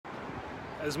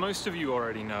As most of you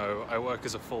already know, I work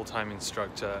as a full-time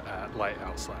instructor at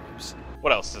Lighthouse Labs.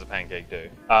 What else does a pancake do?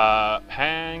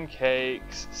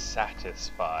 Pancakes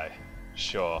satisfy.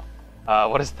 Sure.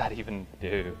 What does that even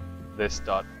do? This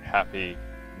dot happiness,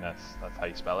 that's how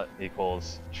you spell it,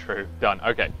 equals true. Done.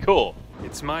 Okay, cool.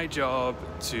 It's my job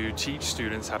to teach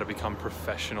students how to become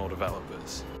professional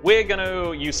developers. We're going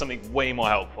to use something way more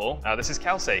helpful. This is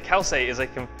Calsay. Calsay is a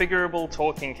configurable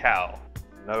talking cow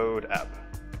node app.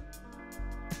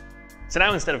 So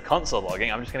now instead of console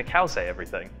logging, I'm just going to Calsay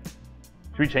everything.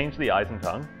 Should we change the eyes and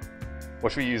tongue?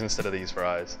 What should we use instead of these for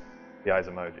eyes? The eyes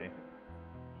emoji.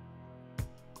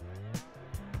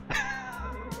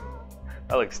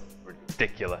 That looks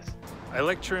ridiculous. I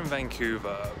lecture in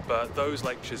Vancouver, but those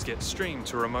lectures get streamed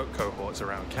to remote cohorts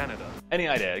around Canada. Any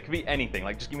idea? It could be anything,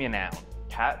 like just give me a noun.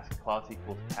 Cat, class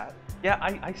equals cat. Yeah,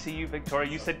 I see you, Victoria.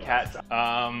 You said cat.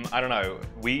 I don't know,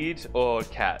 weed or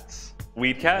cats?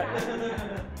 Weed cat?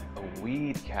 A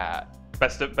weed cat.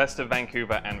 Best of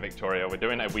Vancouver and Victoria. We're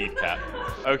doing a weed cat.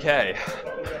 Okay.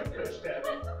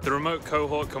 The remote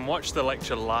cohort can watch the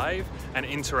lecture live and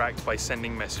interact by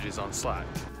sending messages on Slack.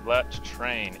 Let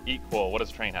train equal, what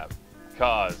does train have?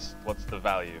 Cars, what's the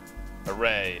value?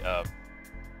 Array of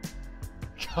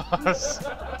cars.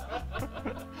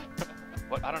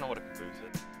 What? I don't know what a caboose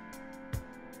is.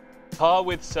 Car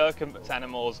with circus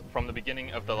animals from the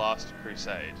beginning of the last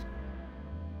crusade.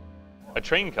 A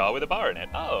train car with a bar in it.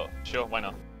 Oh, sure, why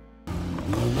not?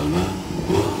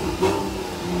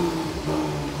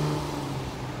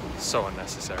 So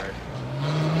unnecessary.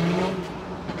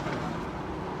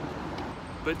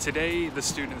 But today, the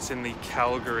students in the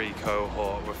Calgary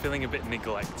cohort were feeling a bit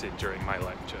neglected during my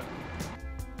lecture.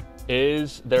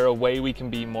 Is there a way we can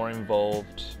be more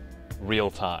involved real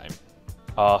time?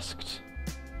 Asked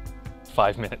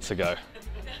 5 minutes ago.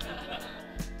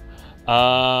 Do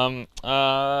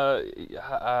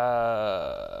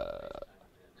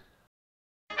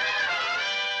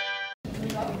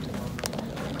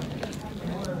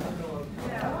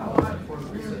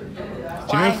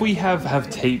you know if we have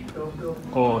tape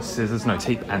or scissors? No,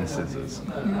 tape and scissors.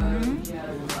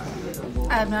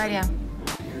 I have no idea.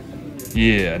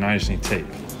 Yeah, and I just need tape.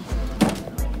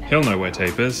 He'll know where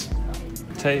tape is.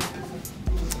 Tape.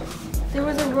 There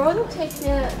was a roll of tape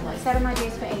that set on my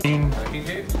days for 18.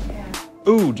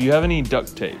 Ooh, do you have any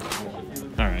duct tape?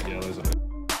 Alright, yeah, those are.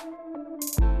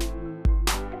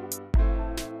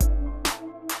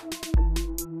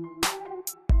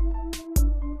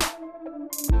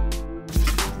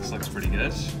 This looks pretty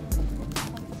good.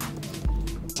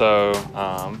 So,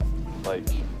 like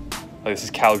this is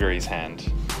Calgary's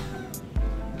hand.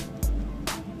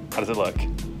 How does it look?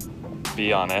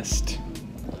 Be honest.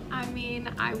 I mean,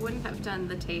 I wouldn't have done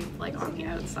the tape like on the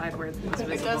outside where it's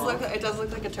visible. It does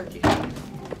look like a turkey.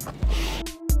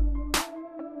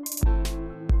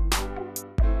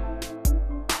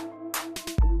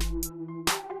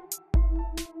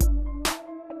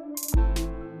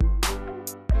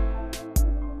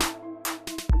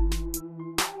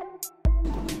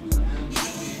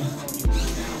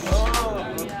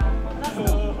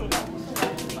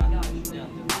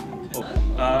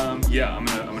 Yeah, I'm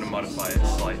gonna modify it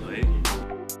slightly.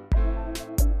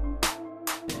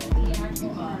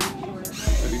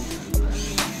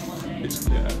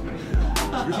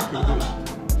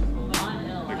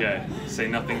 Okay, say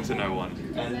nothing to no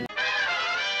one.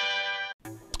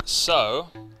 So,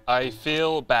 I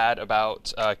feel bad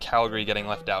about Calgary getting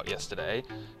left out yesterday,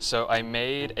 so I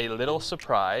made a little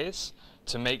surprise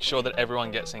to make sure that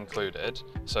everyone gets included.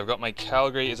 So I've got my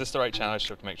Calgary, is this the right channel? I just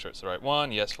have to make sure it's the right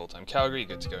one. Yes, full-time Calgary,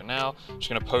 good to go now. I'm just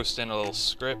gonna post in a little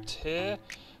script here.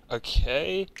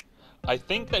 Okay, I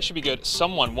think that should be good.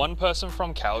 Someone, one person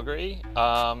from Calgary,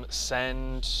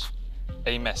 send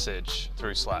a message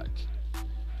through Slack.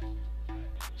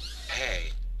 Hey.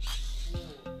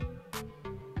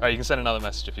 All right, you can send another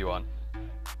message if you want.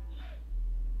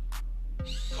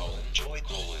 Joy.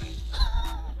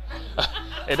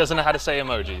 It doesn't know how to say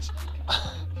emojis.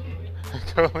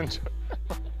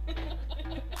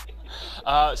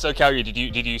 So Calgary, did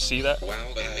you see that? Wow,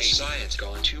 has science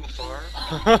gone too far?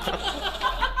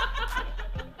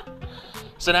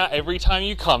 So now every time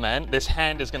you comment, this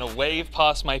hand is gonna wave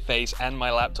past my face and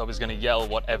my laptop is gonna yell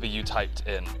whatever you typed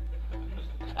in.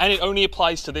 And it only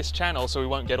applies to this channel, so we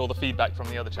won't get all the feedback from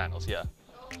the other channels, yeah.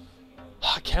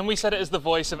 Can we set it as the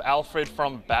voice of Alfred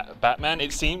from Batman?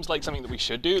 It seems like something that we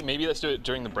should do. Maybe let's do it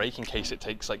during the break in case it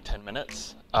takes like 10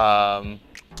 minutes. I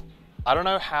don't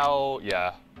know how,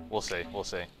 yeah, we'll see.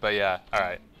 But yeah, all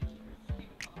right.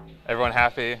 Everyone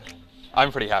happy?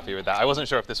 I'm pretty happy with that. I wasn't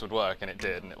sure if this would work, and it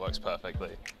did, and it works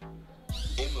perfectly.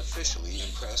 I'm officially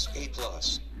impressed A+.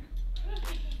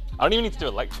 I don't even need to do a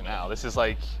lecture now. This is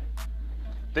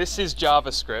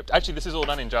JavaScript. Actually, this is all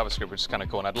done in JavaScript, which is kind of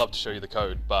cool, and I'd love to show you the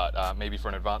code, but maybe for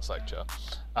an advanced lecture.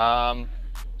 I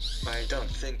don't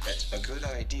think that's a good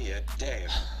idea, Dave.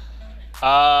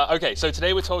 Okay, so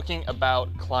today we're talking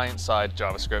about client-side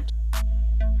JavaScript.